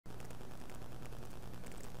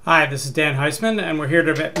Hi, this is Dan Heisman, and we're here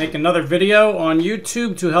to make another video on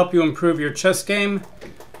YouTube to help you improve your chess game.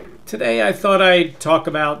 Today I thought I'd talk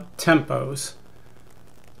about tempos.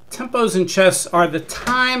 Tempos in chess are the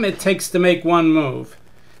time it takes to make one move.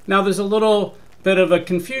 Now there's a little bit of a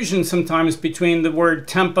confusion sometimes between the word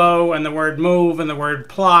tempo and the word move and the word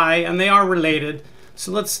ply, and they are related.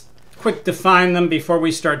 So let's quick define them before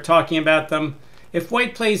we start talking about them. If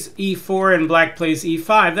white plays e4 and black plays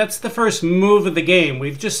e5, that's the first move of the game.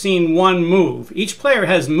 We've just seen one move. Each player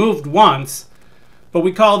has moved once, but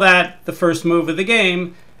we call that the first move of the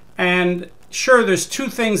game. And sure, there's two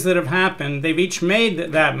things that have happened. They've each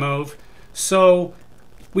made that move, so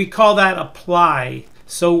we call that a ply.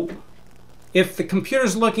 So if the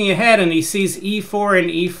computer's looking ahead and he sees e4 and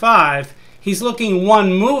e5, he's looking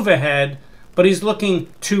one move ahead, but he's looking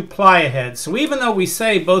two ply ahead. So even though we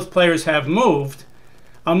say both players have moved,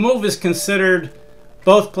 a move is considered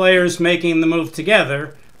both players making the move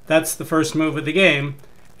together. That's the first move of the game,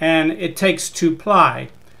 and it takes two ply.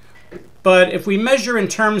 But if we measure in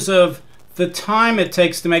terms of the time it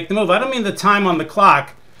takes to make the move, I don't mean the time on the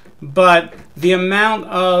clock, but the amount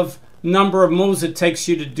of number of moves it takes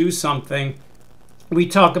you to do something, we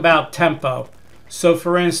talk about tempo. So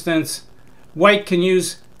for instance, white can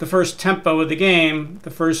use the first tempo of the game, the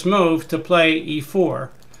first move, to play e4.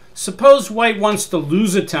 Suppose white wants to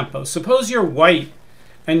lose a tempo. Suppose you're white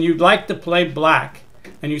and you'd like to play black,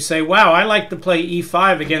 and you say, wow, I like to play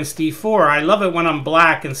e5 against e4. I love it when I'm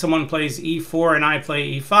black and someone plays e4 and I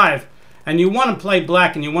play e5. And you want to play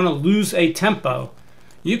black and you want to lose a tempo.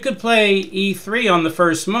 You could play e3 on the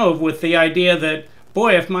first move with the idea that,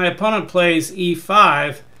 boy, if my opponent plays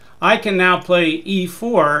e5, I can now play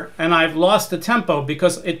e4, and I've lost a tempo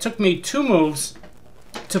because it took me two moves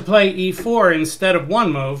to play e4 instead of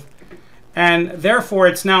one move, and therefore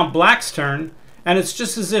it's now black's turn, and it's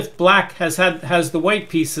just as if black has the white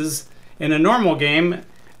pieces in a normal game.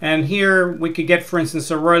 And here we could get, for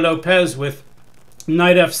instance, a Roy Lopez with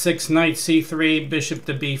knight f6, knight c3, bishop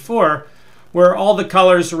to b4, where all the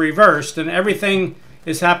colors are reversed and everything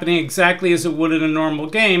is happening exactly as it would in a normal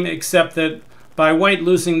game, except that by white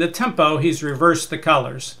losing the tempo, he's reversed the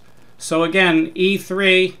colors. So again,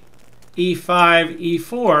 e3, e5,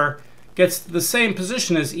 e4 gets the same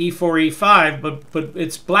position as e4, e5, but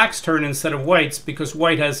it's black's turn instead of white's because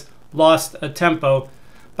white has lost a tempo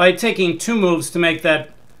by taking two moves to make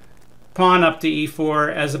that pawn up to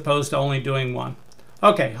e4 as opposed to only doing one.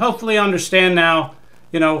 Okay, hopefully you understand now,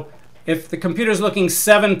 if the computer's looking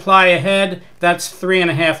 7 ply ahead, that's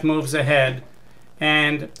 3.5 moves ahead.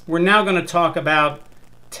 And we're now going to talk about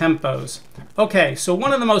tempos. Okay, so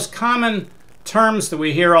one of the most common terms that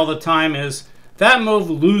we hear all the time is that move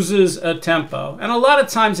loses a tempo. And a lot of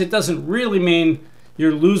times it doesn't really mean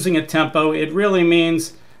you're losing a tempo. It really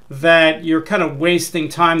means that you're kind of wasting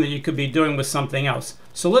time that you could be doing with something else.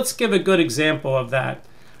 So let's give a good example of that.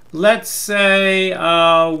 Let's say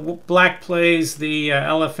black plays the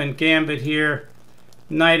elephant gambit here,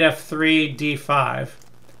 knight f3, d5.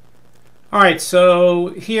 All right,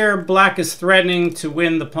 so here black is threatening to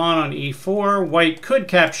win the pawn on e4. White could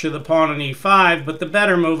capture the pawn on e5, but the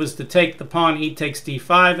better move is to take the pawn, e takes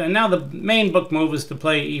d5, and now the main book move is to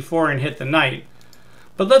play e4 and hit the knight.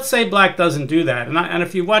 But let's say black doesn't do that. And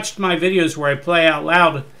if you watched my videos where I play out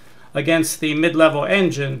loud against the mid-level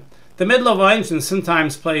engine, the mid-level engine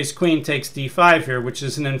sometimes plays queen takes d5 here, which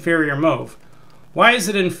is an inferior move. Why is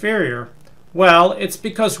it inferior? Well, it's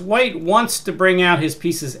because white wants to bring out his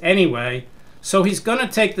pieces anyway, so he's going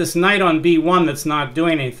to take this knight on b1 that's not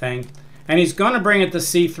doing anything, and he's going to bring it to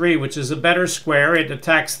c3, which is a better square. It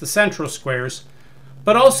attacks the central squares,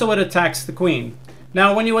 but also it attacks the queen.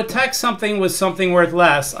 Now, when you attack something with something worth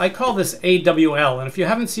less, I call this AWL, and if you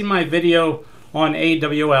haven't seen my video on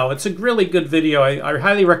AWL, it's a really good video. I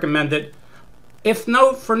highly recommend it,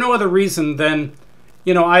 for no other reason than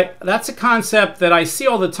that's a concept that I see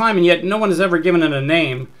all the time, and yet no one has ever given it a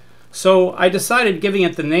name. So I decided giving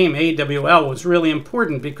it the name AWL was really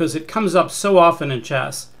important because it comes up so often in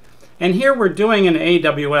chess. And here we're doing an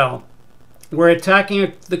AWL. We're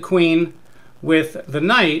attacking the queen with the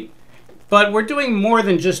knight, but we're doing more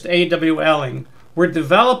than just AWLing. We're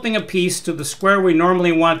developing a piece to the square we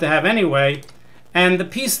normally want to have anyway, and the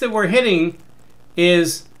piece that we're hitting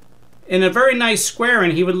is in a very nice square,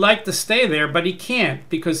 and he would like to stay there, but he can't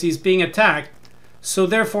because he's being attacked. So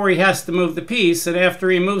therefore he has to move the piece, and after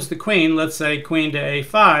he moves the queen, let's say queen to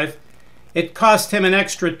a5, it cost him an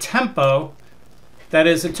extra tempo. That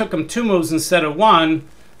is, it took him 2 moves instead of 1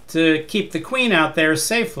 to keep the queen out there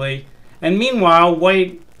safely. And meanwhile,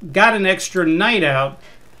 white got an extra knight out,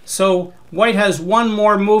 So white has one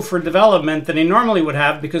more move for development than he normally would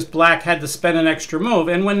have because black had to spend an extra move.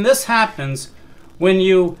 And when this happens, when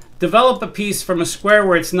you develop a piece from a square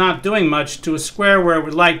where it's not doing much to a square where it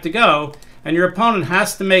would like to go, and your opponent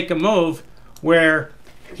has to make a move where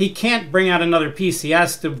he can't bring out another piece, he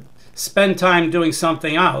has to spend time doing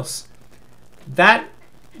something else, that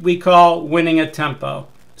we call winning a tempo.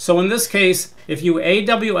 So in this case, if you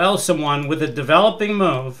AWL someone with a developing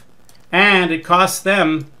move and it costs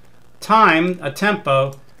them time, a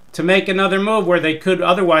tempo, to make another move where they could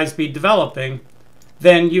otherwise be developing,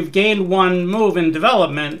 then you've gained one move in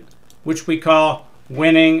development, which we call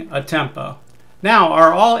winning a tempo. Now,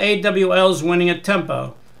 are all AWLs winning a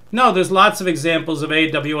tempo? No, there's lots of examples of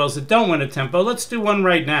AWLs that don't win a tempo. Let's do one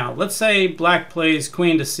right now. Let's say black plays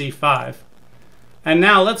queen to c5. And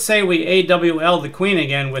now let's say we AWL the queen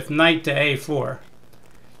again with knight to a4.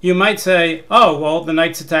 You might say, oh, well, the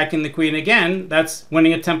knight's attacking the queen again. That's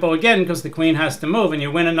winning a tempo again because the queen has to move and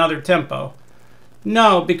you win another tempo.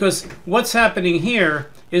 No, because what's happening here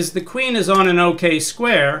is the queen is on an OK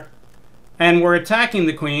square and we're attacking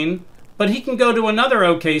the queen, but he can go to another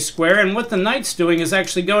OK square, and what the knight's doing is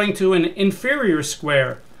actually going to an inferior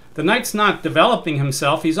square. The knight's not developing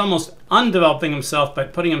himself. He's almost undeveloping himself by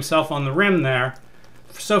putting himself on the rim there.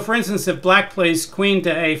 So for instance, if black plays queen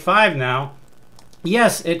to a5 now,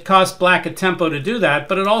 yes, it costs black a tempo to do that,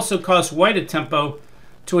 but it also costs white a tempo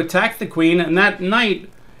to attack the queen, and that knight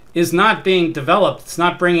is not being developed. It's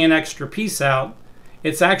not bringing an extra piece out.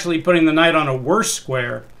 It's actually putting the knight on a worse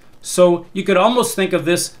square. So you could almost think of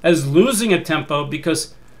this as losing a tempo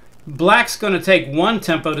because black's going to take one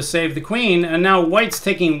tempo to save the queen, and now white's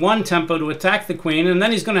taking one tempo to attack the queen, and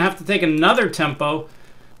then he's going to have to take another tempo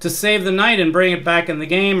to save the knight and bring it back in the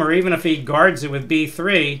game, or even if he guards it with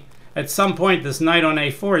b3, at some point this knight on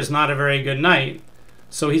a4 is not a very good knight.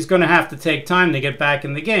 So he's going to have to take time to get back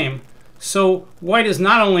in the game. So white is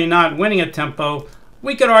not only not winning a tempo,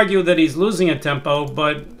 we could argue that he's losing a tempo,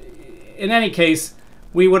 but in any case,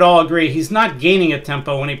 we would all agree he's not gaining a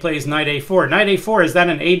tempo when he plays knight a4. Knight a4, is that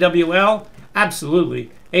an AWL?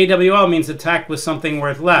 Absolutely. AWL means attack with something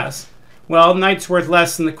worth less. Well, knight's worth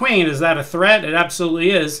less than the queen. Is that a threat? It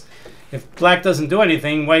absolutely is. If black doesn't do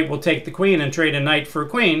anything, white will take the queen and trade a knight for a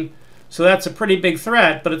queen. So that's a pretty big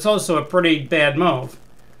threat, but it's also a pretty bad move.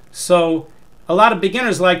 So a lot of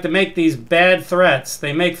beginners like to make these bad threats.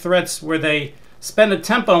 They make threats where they spend a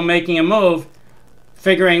tempo making a move,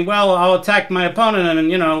 figuring, well, I'll attack my opponent and,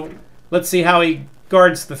 you know, let's see how he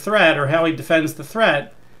guards the threat or how he defends the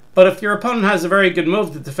threat. But if your opponent has a very good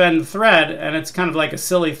move to defend the threat and it's kind of like a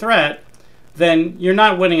silly threat, then you're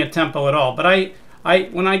not winning a tempo at all. But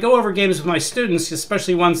when I go over games with my students,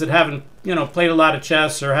 especially ones that haven't, you know, played a lot of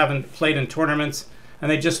chess or haven't played in tournaments,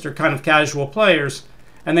 and they just are kind of casual players,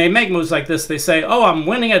 and they make moves like this, they say, oh, I'm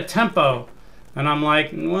winning a tempo. And I'm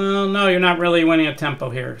like, well, no, you're not really winning a tempo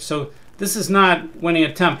here. So this is not winning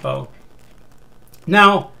a tempo.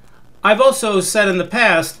 Now, I've also said in the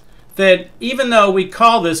past that even though we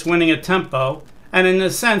call this winning a tempo, and in a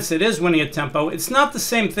sense it is winning a tempo, it's not the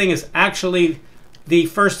same thing as actually the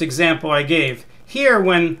first example I gave. Here,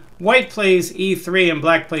 when white plays e3 and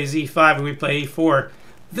black plays e5 and we play e4,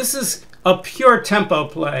 this is a pure tempo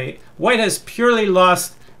play. White has purely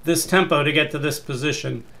lost this tempo to get to this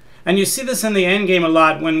position. And you see this in the endgame a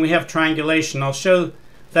lot when we have triangulation. I'll show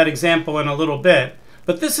that example in a little bit.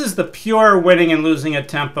 But this is the pure winning and losing a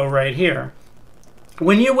tempo right here.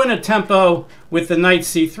 When you win a tempo with the knight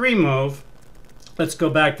c3 move, let's go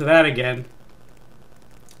back to that again.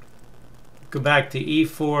 Go back to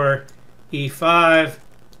e4, e5,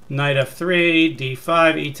 knight f3,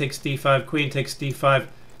 d5, e takes d5, queen takes d5,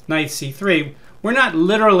 knight c3. We're not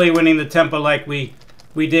literally winning the tempo like we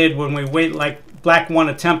did when like black won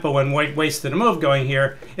a tempo and white wasted a move going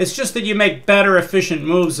here. It's just that you make better efficient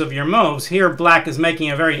moves of your moves. Here black is making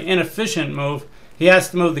a very inefficient move. He has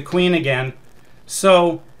to move the queen again.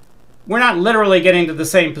 So we're not literally getting to the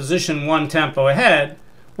same position one tempo ahead.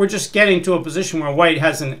 We're just getting to a position where white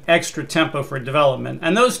has an extra tempo for development.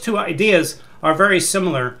 And those two ideas are very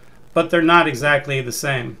similar, but they're not exactly the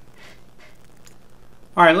same.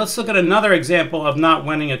 All right, let's look at another example of not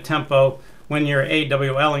winning a tempo when you're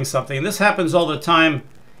AWLing something. This happens all the time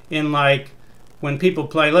in, like, when people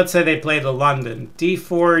play, let's say they play the London.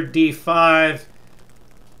 d4, d5,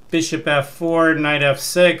 bishop f4, knight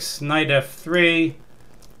f6, knight f3,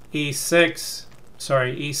 e6,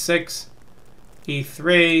 e6,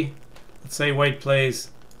 e3. Let's say white plays,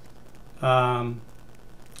 black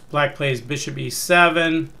plays bishop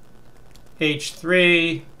e7,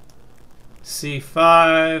 h3,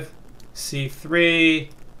 c5, c3,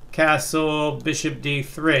 castle, bishop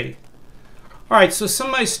d3. All right, so some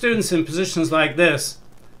of my students in positions like this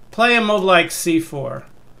play a move like c4.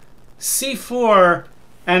 c4,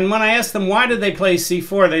 and when I ask them why did they play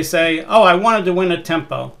c4, they say, oh, I wanted to win a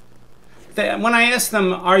tempo. When I ask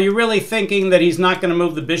them, are you really thinking that he's not going to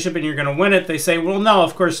move the bishop and you're going to win it? They say, well, no,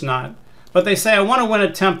 of course not. But they say, I want to win a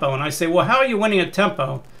tempo. And I say, well, how are you winning a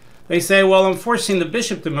tempo? They say, well, I'm forcing the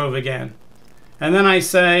bishop to move again. And then I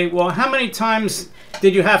say, well, how many times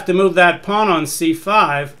did you have to move that pawn on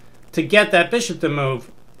c5 to get that bishop to move?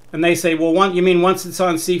 And they say, well, you mean once it's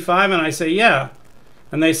on c5? And I say, yeah.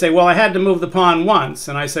 And they say, well, I had to move the pawn once.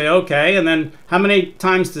 And I say, okay. And then how many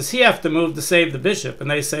times does he have to move to save the bishop? And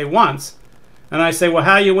they say, once. And I say, well,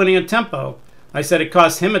 how are you winning a tempo? I said it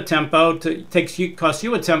costs him a tempo costs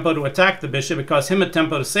you a tempo to attack the bishop. It costs him a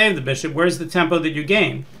tempo to save the bishop. Where's the tempo that you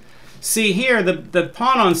gain? See here, the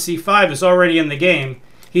pawn on c5 is already in the game.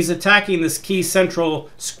 He's attacking this key central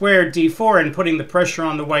square d4 and putting the pressure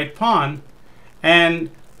on the white pawn. And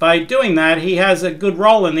by doing that, he has a good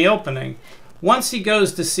role in the opening. Once he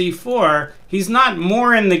goes to c4, he's not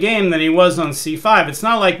more in the game than he was on c5. It's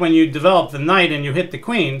not like when you develop the knight and you hit the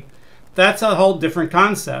queen. That's a whole different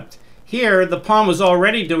concept. Here, the pawn was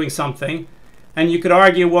already doing something, and you could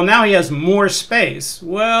argue, well, now he has more space.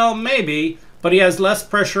 Well, maybe, but he has less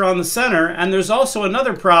pressure on the center, and there's also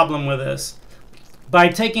another problem with this. By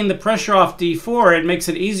taking the pressure off d4, it makes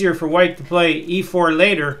it easier for white to play e4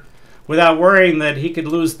 later without worrying that he could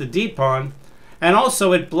lose the d-pawn. And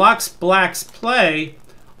also, it blocks black's play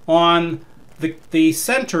on the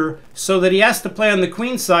center so that he has to play on the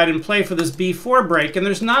queen side and play for this b4 break. And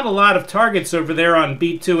there's not a lot of targets over there on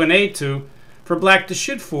b2 and a2 for black to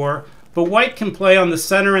shoot for, but white can play on the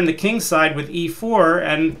center and the king side with e4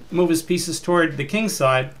 and move his pieces toward the king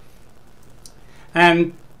side.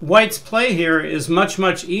 And white's play here is much,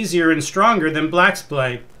 much easier and stronger than black's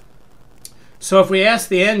play. So if we ask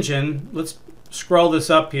the engine, let's scroll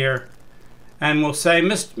this up here, and we'll say,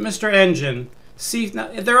 Mr. Engine, now,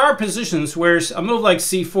 there are positions where a move like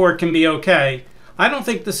c4 can be okay. I don't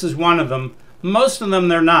think this is one of them. Most of them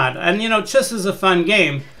they're not. And, you know, chess is a fun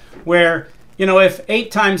game where, you know, if 8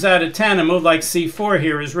 times out of 10 a move like c4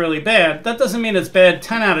 here is really bad, that doesn't mean it's bad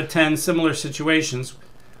 10 out of 10 similar situations.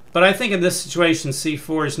 But I think in this situation,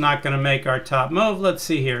 c4 is not going to make our top move. Let's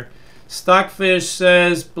see here. Stockfish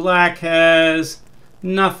says black has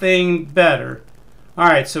nothing better. All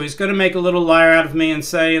right, so he's going to make a little liar out of me and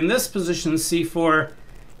say, in this position, c4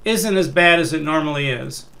 isn't as bad as it normally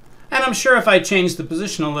is. And I'm sure if I change the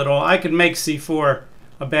position a little, I could make c4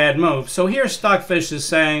 a bad move. So here Stockfish is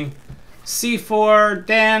saying, c4,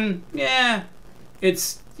 Dan, yeah,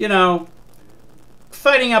 it's, you know,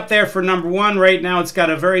 fighting up there for number 1. Right now it's got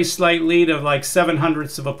a very slight lead of like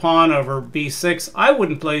 7/100ths of a pawn over b6. I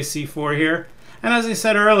wouldn't play c4 here. And as I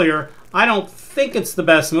said earlier, I don't think it's the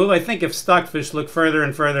best move. I think if Stockfish looked further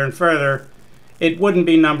and further and further, it wouldn't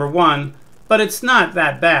be number 1. But it's not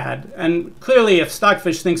that bad. And clearly, if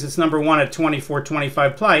Stockfish thinks it's number 1 at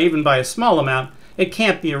 24-25 ply, even by a small amount, it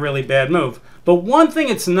can't be a really bad move. But one thing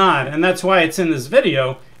it's not, and that's why it's in this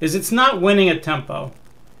video, is it's not winning a tempo.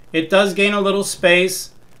 It does gain a little space.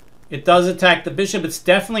 It does attack the bishop. It's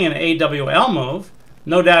definitely an AWL move.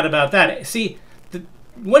 No doubt about that. See,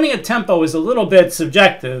 winning a tempo is a little bit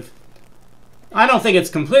subjective. I don't think it's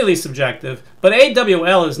completely subjective, but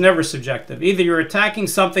AWL is never subjective. Either you're attacking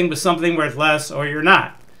something with something worth less or you're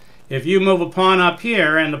not. If you move a pawn up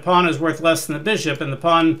here and the pawn is worth less than the bishop and the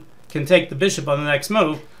pawn can take the bishop on the next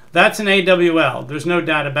move, that's an AWL. There's no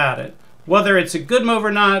doubt about it. Whether it's a good move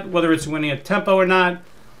or not, whether it's winning a tempo or not,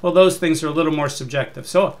 well, those things are a little more subjective.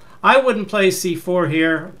 So I wouldn't play c4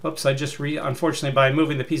 here. Oops, I just unfortunately, by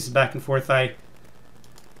moving the pieces back and forth, I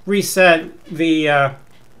reset the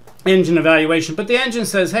engine evaluation. But the engine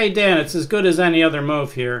says, hey, Dan, it's as good as any other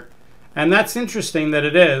move here. And that's interesting that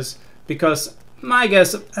it is, because my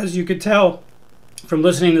guess, as you could tell from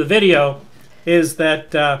listening to the video, is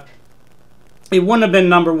that it wouldn't have been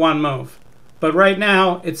number 1 move. But right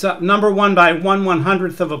now, it's number 1 by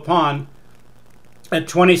 1/100th of a pawn at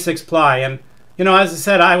 26 ply. And, you know, as I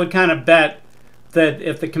said, I would kind of bet that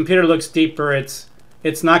if the computer looks deeper, it's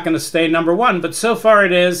not going to stay number 1. But so far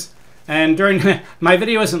it is. And during my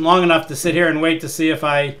video isn't long enough to sit here and wait to see if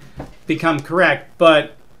I become correct.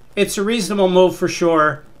 But it's a reasonable move for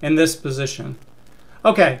sure in this position.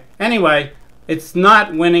 Okay, anyway, it's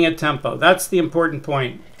not winning a tempo. That's the important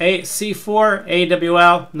point. C4,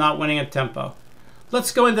 AWL, not winning a tempo.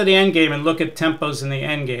 Let's go into the endgame and look at tempos in the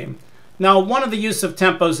endgame. Now, one of the use of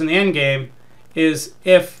tempos in the endgame is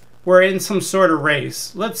if we're in some sort of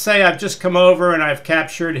race. Let's say I've just come over and I've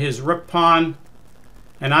captured his rook pawn,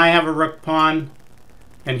 and I have a rook pawn,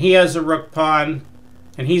 and he has a rook pawn,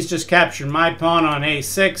 and he's just captured my pawn on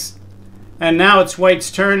a6. And now it's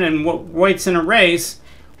white's turn, and white's in a race.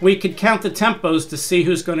 We could count the tempos to see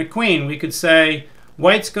who's going to queen. We could say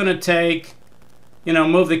white's going to take,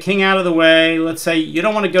 move the king out of the way. Let's say you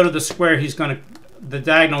don't want to go to the square the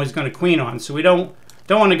diagonal he's going to queen on. So we don't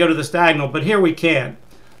want to go to this diagonal, but here we can.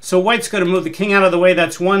 So white's going to move the king out of the way.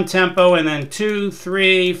 That's one tempo, and then 2,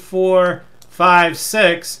 3, 4, 5,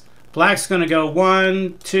 6. Black's going to go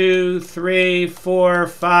 1, 2, 3, 4,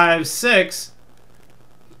 5, 6.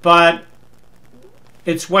 But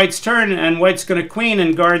it's white's turn, and white's going to queen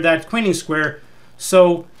and guard that queening square.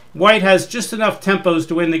 So white has just enough tempos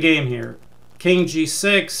to win the game here. King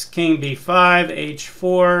g6, king b5,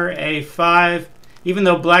 h4, a5. Even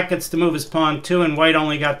though black gets to move his pawn 2 and white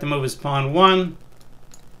only got to move his pawn 1.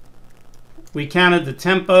 We counted the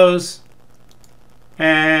tempos.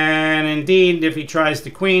 And indeed, if he tries to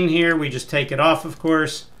queen here, we just take it off, of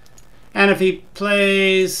course. And if he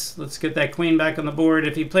plays, let's get that queen back on the board.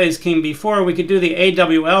 If he plays king b4, we could do the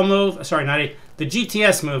AWL move. Sorry, not A, the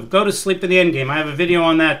GTS move. Go to sleep in the endgame. I have a video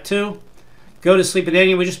on that too. Go to sleep in the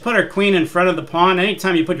endgame. We just put our queen in front of the pawn.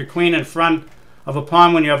 Anytime you put your queen in front of a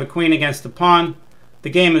pawn when you have a queen against a pawn, the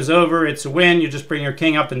game is over. It's a win. You just bring your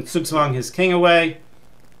king up and zugzwang his king away.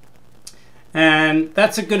 And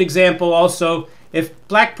that's a good example also. If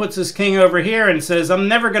black puts his king over here and says, I'm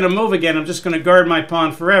never going to move again, I'm just going to guard my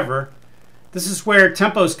pawn forever. This is where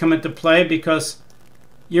tempos come into play, because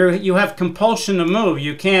you have compulsion to move.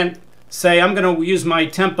 You can't say, I'm going to use my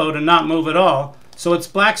tempo to not move at all. So it's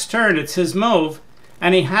black's turn. It's his move,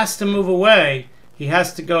 and he has to move away. He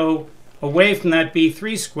has to go away from that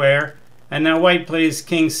b3 square, and now white plays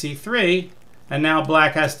king c3, and now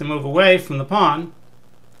black has to move away from the pawn.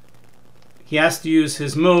 He has to use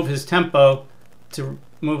his move, his tempo, to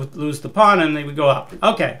lose the pawn, and then we go up.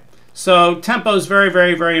 Okay. So tempo is very,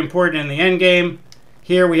 very, very important in the endgame.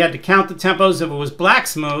 Here we had to count the tempos. If it was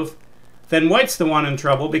black's move, then white's the one in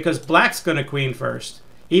trouble, because black's going to queen first.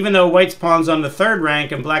 Even though white's pawn's on the 3rd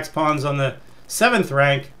rank and black's pawn's on the 7th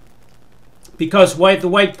rank, because the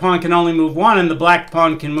white pawn can only move 1 and the black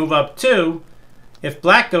pawn can move up 2, if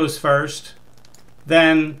black goes first,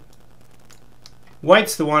 then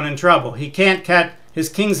white's the one in trouble. He can't catch his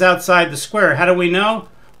king's outside the square. How do we know?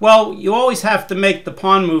 Well, you always have to make the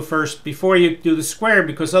pawn move first before you do the square,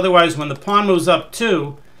 because otherwise when the pawn moves up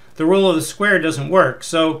 2, the rule of the square doesn't work.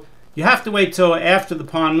 So you have to wait till after the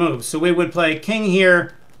pawn moves. So we would play king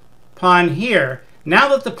here, pawn here. Now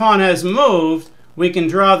that the pawn has moved, we can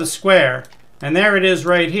draw the square. And there it is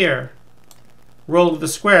right here. Rule of the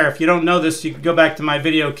square. If you don't know this, you can go back to my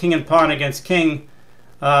video, King and Pawn Against King,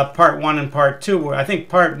 part 1 and part 2. I think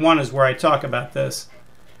part 1 is where I talk about this.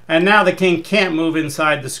 And now the king can't move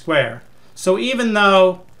inside the square. So even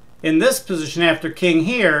though in this position after king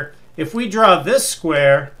here, if we draw this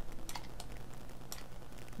square,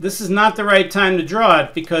 this is not the right time to draw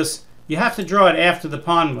it, because you have to draw it after the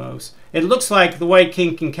pawn moves. It looks like the white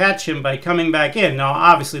king can catch him by coming back in. Now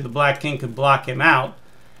obviously the black king could block him out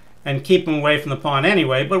and keep him away from the pawn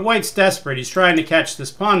anyway, but white's desperate. He's trying to catch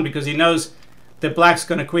this pawn because he knows that black's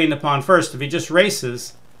going to queen the pawn first. If he just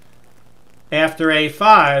races after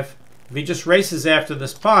a5, if he just races after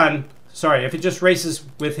this pawn, if he just races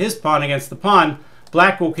with his pawn against the pawn,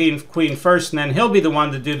 black will queen first, and then he'll be the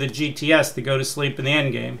one to do the GTS to go to sleep in the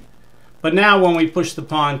endgame. But now when we push the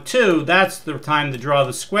pawn 2, that's the time to draw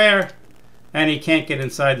the square, and he can't get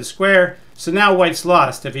inside the square. So now white's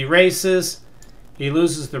lost. If he races, he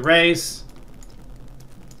loses the race.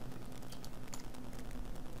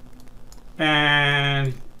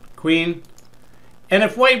 And queen. And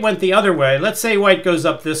if white went the other way, let's say white goes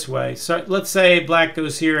up this way. So let's say black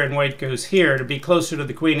goes here and white goes here to be closer to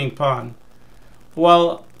the queening pawn.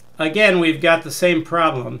 Well, again, we've got the same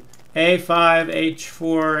problem. a5,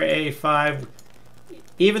 h4, a5.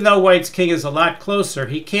 Even though white's king is a lot closer,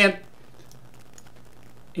 he can't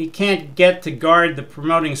get to guard the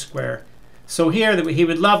promoting square. So here, he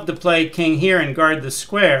would love to play king here and guard the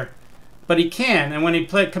square, but he can. And when he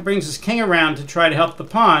brings his king around to try to help the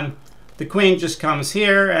pawn, the queen just comes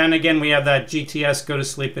here, and again we have that GTS, go to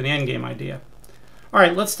sleep in the endgame idea. All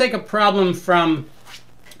right, let's take a problem from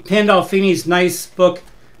Pandolfini's nice book,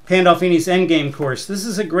 Pandolfini's Endgame Course. This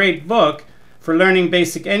is a great book for learning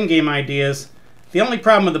basic endgame ideas. The only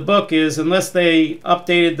problem with the book is, unless they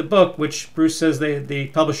updated the book, which Bruce says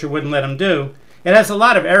the publisher wouldn't let him do, it has a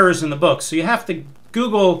lot of errors in the book. So you have to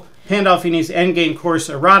Google Pandolfini's Endgame Course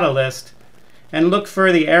errata list and look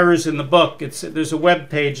for the errors in the book. There's a web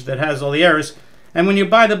page that has all the errors. And when you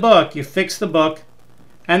buy the book, you fix the book,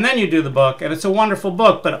 and then you do the book. And it's a wonderful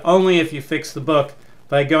book, but only if you fix the book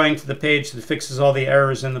by going to the page that fixes all the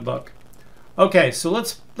errors in the book. Okay, so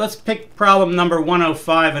let's pick problem number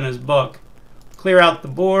 105 in his book. Clear out the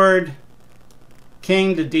board.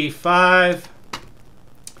 King to d5.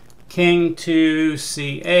 King to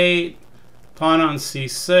c8. Pawn on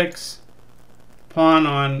c6. Pawn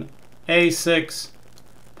on a6.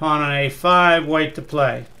 Pawn on a5. White to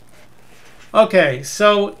play. Okay,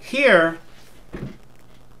 so here,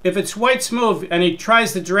 if it's white's move and he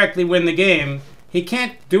tries to directly win the game, he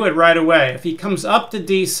can't do it right away. If he comes up to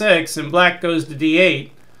d6 and black goes to d8,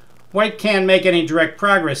 white can't make any direct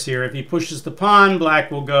progress here. If he pushes the pawn,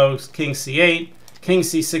 black will go king c8. King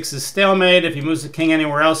c6 is stalemate. If he moves the king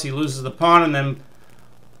anywhere else, he loses the pawn, and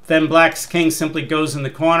then black's king simply goes in the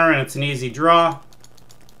corner, and it's an easy draw.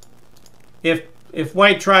 If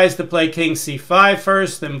white tries to play king c5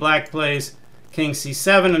 first, then black plays king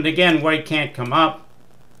c7, and again, white can't come up.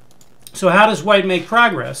 So how does white make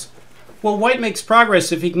progress? Well, white makes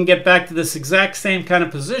progress if he can get back to this exact same kind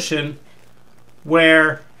of position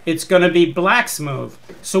where it's going to be black's move.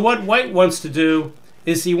 So what white wants to do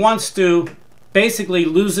is he wants to basically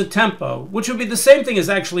lose a tempo, which would be the same thing as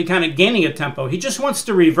actually kind of gaining a tempo. He just wants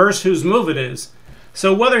to reverse whose move it is.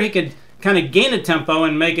 So whether he could kind of gain a tempo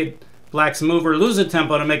and make it black's move or lose a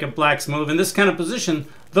tempo to make it black's move, in this kind of position,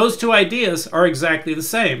 those two ideas are exactly the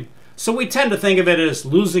same. So we tend to think of it as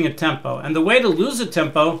losing a tempo. And the way to lose a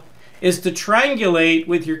tempo is to triangulate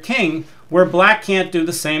with your king where black can't do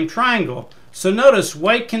the same triangle. So notice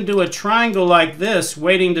white can do a triangle like this,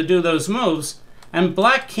 waiting to do those moves, and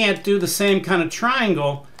black can't do the same kind of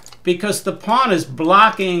triangle because the pawn is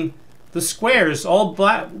blocking the squares. All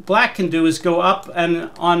black can do is go up and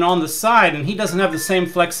on the side, and he doesn't have the same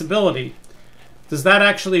flexibility. Does that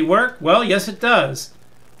actually work? Well, yes, it does.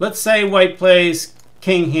 Let's say white plays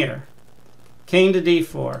king here. King to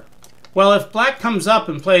d4. Well, if black comes up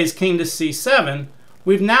and plays king to c7,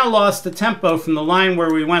 we've now lost the tempo from the line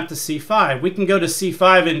where we went to c5. We can go to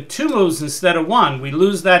c5 in 2 moves instead of 1. We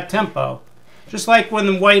lose that tempo. Just like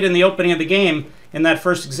when white in the opening of the game, in that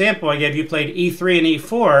first example I gave you, played e3 and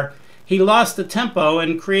e4, he lost the tempo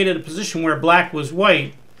and created a position where black was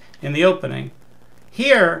white in the opening.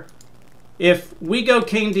 Here, if we go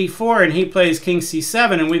king d4 and he plays king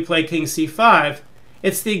c7 and we play king c5,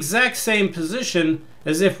 it's the exact same position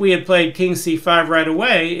as if we had played king c5 right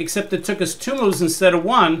away, except it took us 2 moves instead of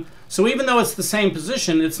 1. So even though it's the same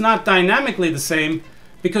position, it's not dynamically the same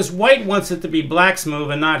because white wants it to be black's move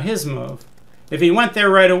and not his move. If he went there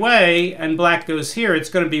right away and black goes here, it's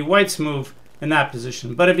going to be white's move in that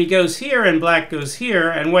position. But if he goes here and black goes here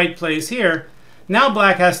and white plays here, now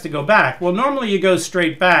black has to go back. Well, normally you go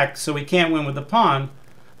straight back, so we can't win with the pawn.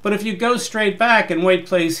 But if you go straight back and white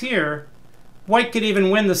plays here, white could even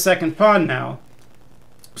win the second pawn now.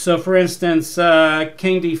 So for instance,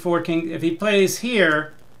 king d4, if he plays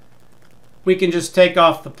here, we can just take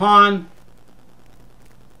off the pawn.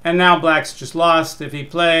 And now black's just lost. If he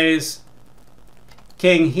plays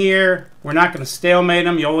king here, we're not going to stalemate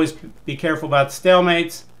him. You always be careful about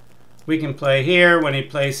stalemates. We can play here. When he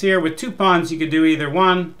plays here, with 2 pawns, you can do either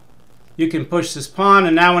one. You can push this pawn,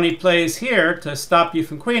 and now when he plays here to stop you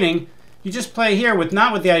from queening, you just play here with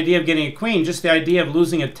not with the idea of getting a queen, just the idea of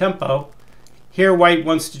losing a tempo. Here, white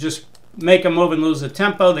wants to just make a move and lose a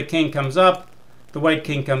tempo. The king comes up. The white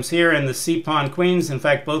king comes here, and the c-pawn queens. In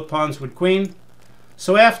fact, both pawns would queen.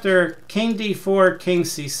 So after king d4, king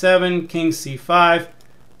c7, king c5,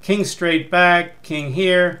 king straight back, king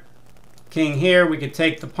here, we could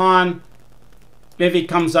take the pawn. If he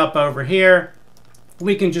comes up over here,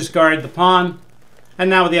 we can just guard the pawn. And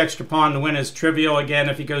now with the extra pawn, the win is trivial. Again,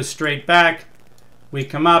 if he goes straight back, we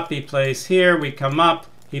come up, he plays here, we come up,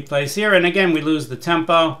 he plays here, and again, we lose the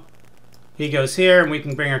tempo. He goes here, and we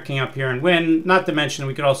can bring our king up here and win. Not to mention,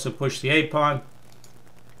 we could also push the a-pawn.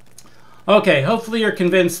 Okay, hopefully you're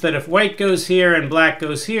convinced that if white goes here and black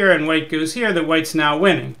goes here and white goes here, that white's now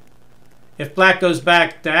winning. If black goes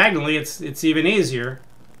back diagonally, it's even easier.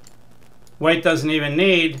 White doesn't even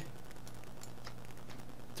need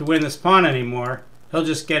to win this pawn anymore. He'll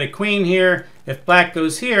just get a queen here. If black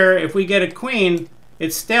goes here, if we get a queen,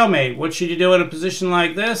 it's stalemate. What should you do in a position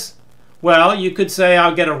like this? Well, you could say,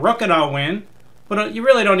 I'll get a rook and I'll win. But you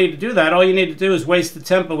really don't need to do that. All you need to do is waste the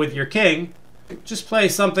tempo with your king. Just play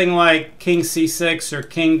something like king c6 or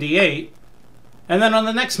king d8. And then on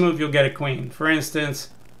the next move, you'll get a queen. For instance,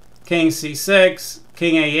 king c6,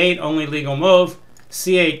 king a8, only legal move.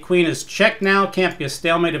 c8, queen is check now. Can't be a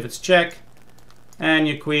stalemate if it's check. And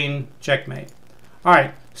your queen, checkmate. All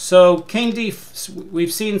right, so king d,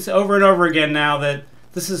 we've seen over and over again now that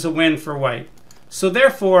this is a win for white. So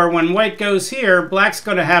therefore, when white goes here, black's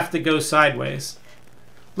going to have to go sideways.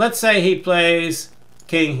 Let's say he plays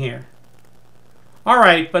king here. All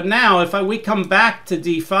right, but now if we come back to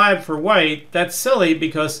d5 for white, that's silly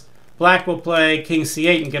because black will play king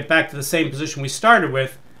c8 and get back to the same position we started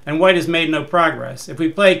with, and white has made no progress. If we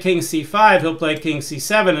play king c5, he'll play king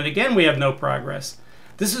c7, and again we have no progress.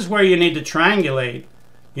 This is where you need to triangulate.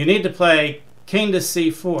 You need to play king to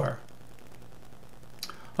c4.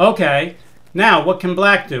 Okay, now what can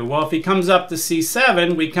black do? Well, if he comes up to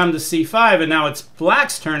c7, we come to c5, and now it's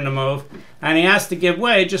black's turn to move, and he has to give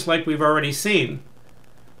way just like we've already seen.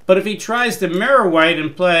 But if he tries to mirror white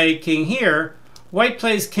and play king here, white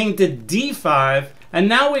plays king to d5, and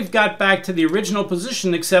now we've got back to the original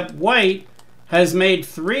position, except white has made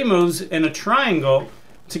 3 moves in a triangle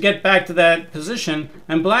to get back to that position,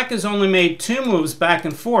 and black has only made 2 moves back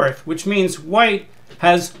and forth, which means white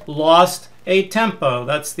has lost a tempo.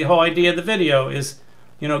 That's the whole idea of the video, is,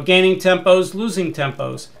 you know, gaining tempos, losing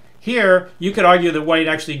tempos. Here, you could argue that white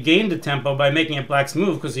actually gained a tempo by making it black's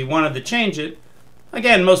move because he wanted to change it.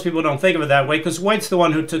 Again, most people don't think of it that way because white's the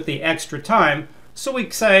one who took the extra time. So we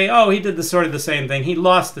say, oh, he did sort of the same thing. He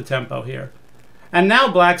lost the tempo here. And now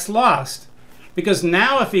black's lost. Because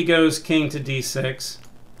now if he goes king to d6,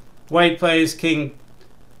 white plays king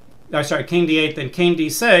d8, then king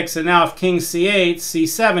d6. And now if king c8,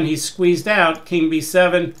 c7, he's squeezed out. King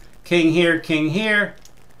b7, king here.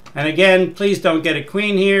 And again, please don't get a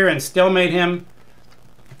queen here and stalemate him.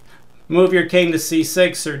 Move your king to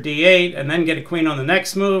c6 or d8 and then get a queen on the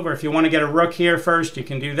next move. Or if you want to get a rook here first, you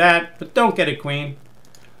can do that. But don't get a queen.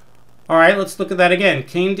 All right, let's look at that again.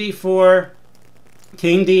 King d4,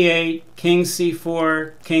 king d8, king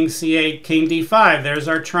c4, king c8, king d5. There's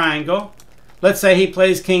our triangle. Let's say he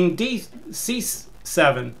plays king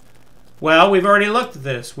c7. Well, we've already looked at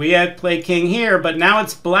this. We had played king here, but now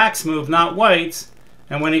it's black's move, not white's.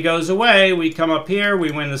 And when he goes away, we come up here,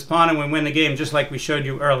 we win this pawn, and we win the game just like we showed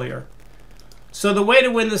you earlier. So the way to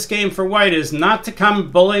win this game for white is not to come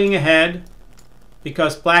bullying ahead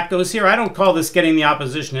because black goes here. I don't call this getting the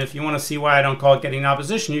opposition. If you want to see why I don't call it getting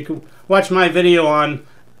opposition, you can watch my video on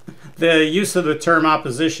the use of the term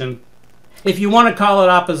opposition. If you want to call it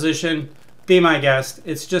opposition, be my guest.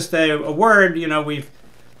 It's just a word, you know,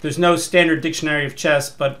 there's no standard dictionary of chess,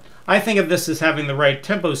 but I think of this as having the right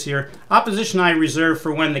tempos here. Opposition I reserve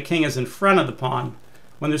for when the king is in front of the pawn.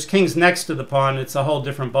 When there's kings next to the pawn, it's a whole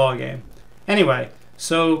different ball game. Anyway,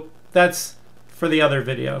 so that's for the other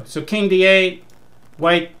video. So king d8,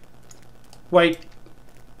 white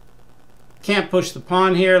can't push the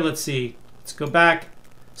pawn here. Let's see. Let's go back.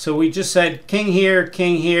 So we just said king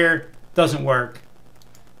here, doesn't work.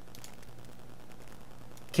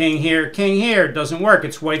 King here, doesn't work.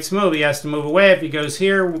 It's white's move. He has to move away. If he goes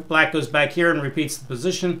here, black goes back here and repeats the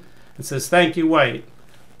position and says, thank you, white.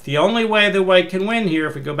 The only way that white can win here,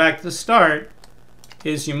 if we go back to the start,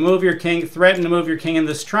 is you move your king, threaten to move your king in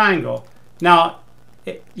this triangle. Now,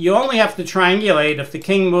 you only have to triangulate if the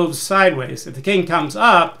king moves sideways. If the king comes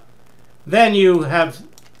up, then you have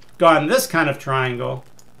gone this kind of triangle.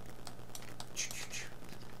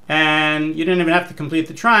 And you didn't even have to complete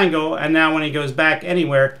the triangle. And now when he goes back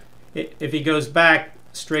anywhere, if he goes back,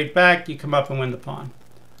 straight back, you come up and win the pawn.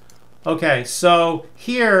 Okay, so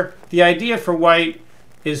here, the idea for white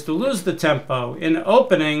is to lose the tempo. In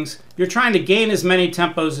openings, you're trying to gain as many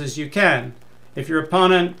tempos as you can. If your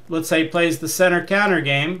opponent, let's say, plays the center counter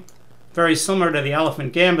game, very similar to the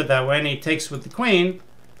elephant gambit that way, and he takes with the queen,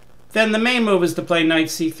 then the main move is to play knight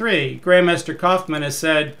c3. Grandmaster Kaufman has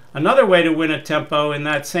said another way to win a tempo in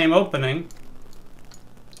that same opening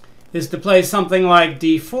is to play something like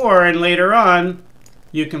d4, and later on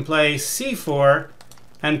you can play c4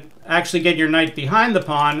 and actually get your knight behind the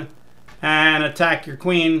pawn and attack your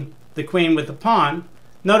queen, the queen with the pawn.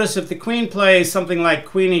 Notice if the queen plays something like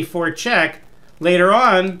queen e4 check, later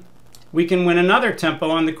on we can win another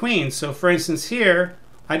tempo on the queen. So for instance here,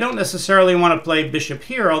 I don't necessarily want to play bishop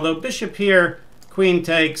here, although bishop here, queen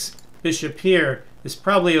takes, bishop here is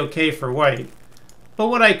probably okay for white. But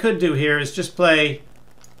what I could do here is just play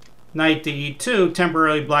knight to e2,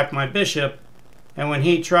 temporarily block my bishop, and when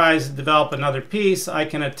he tries to develop another piece, I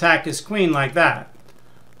can attack his queen like that.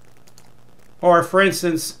 Or for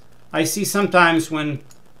instance, I see sometimes when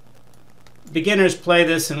beginners play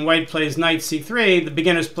this and white plays knight c3, the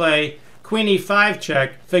beginners play queen e5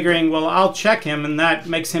 check, figuring, well, I'll check him and that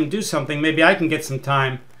makes him do something. Maybe I can get some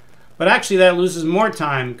time. But actually that loses more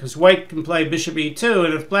time because white can play bishop e2,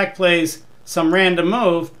 and if black plays some random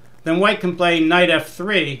move, then white can play knight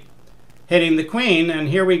f3, hitting the queen, and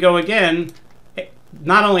here we go again,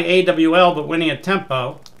 not only AWL but winning a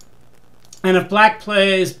tempo. And if black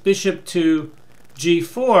plays bishop to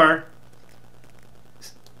g4,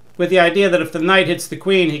 with the idea that if the knight hits the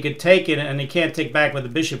queen, he could take it and he can't take back with the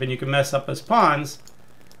bishop and you can mess up his pawns,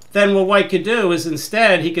 then what white could do is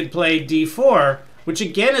instead he could play d4, which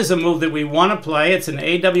again is a move that we want to play. It's an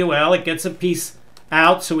AWL. It gets a piece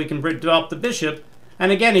out so we can develop the bishop.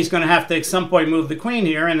 And again, he's going to have to at some point move the queen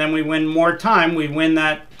here, and then we win more time. We win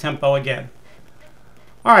that tempo again.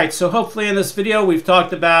 All right, so hopefully in this video we've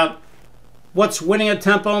talked about what's winning a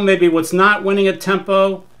tempo, maybe what's not winning a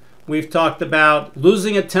tempo. We've talked about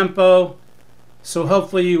losing a tempo. So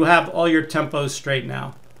hopefully you have all your tempos straight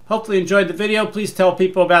now. Hopefully you enjoyed the video. Please tell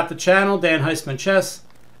people about the channel, Dan Heisman Chess.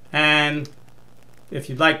 And if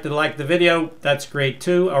you'd like to like the video, that's great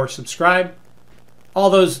too, or subscribe. All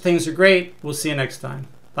those things are great. We'll see you next time.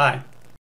 Bye.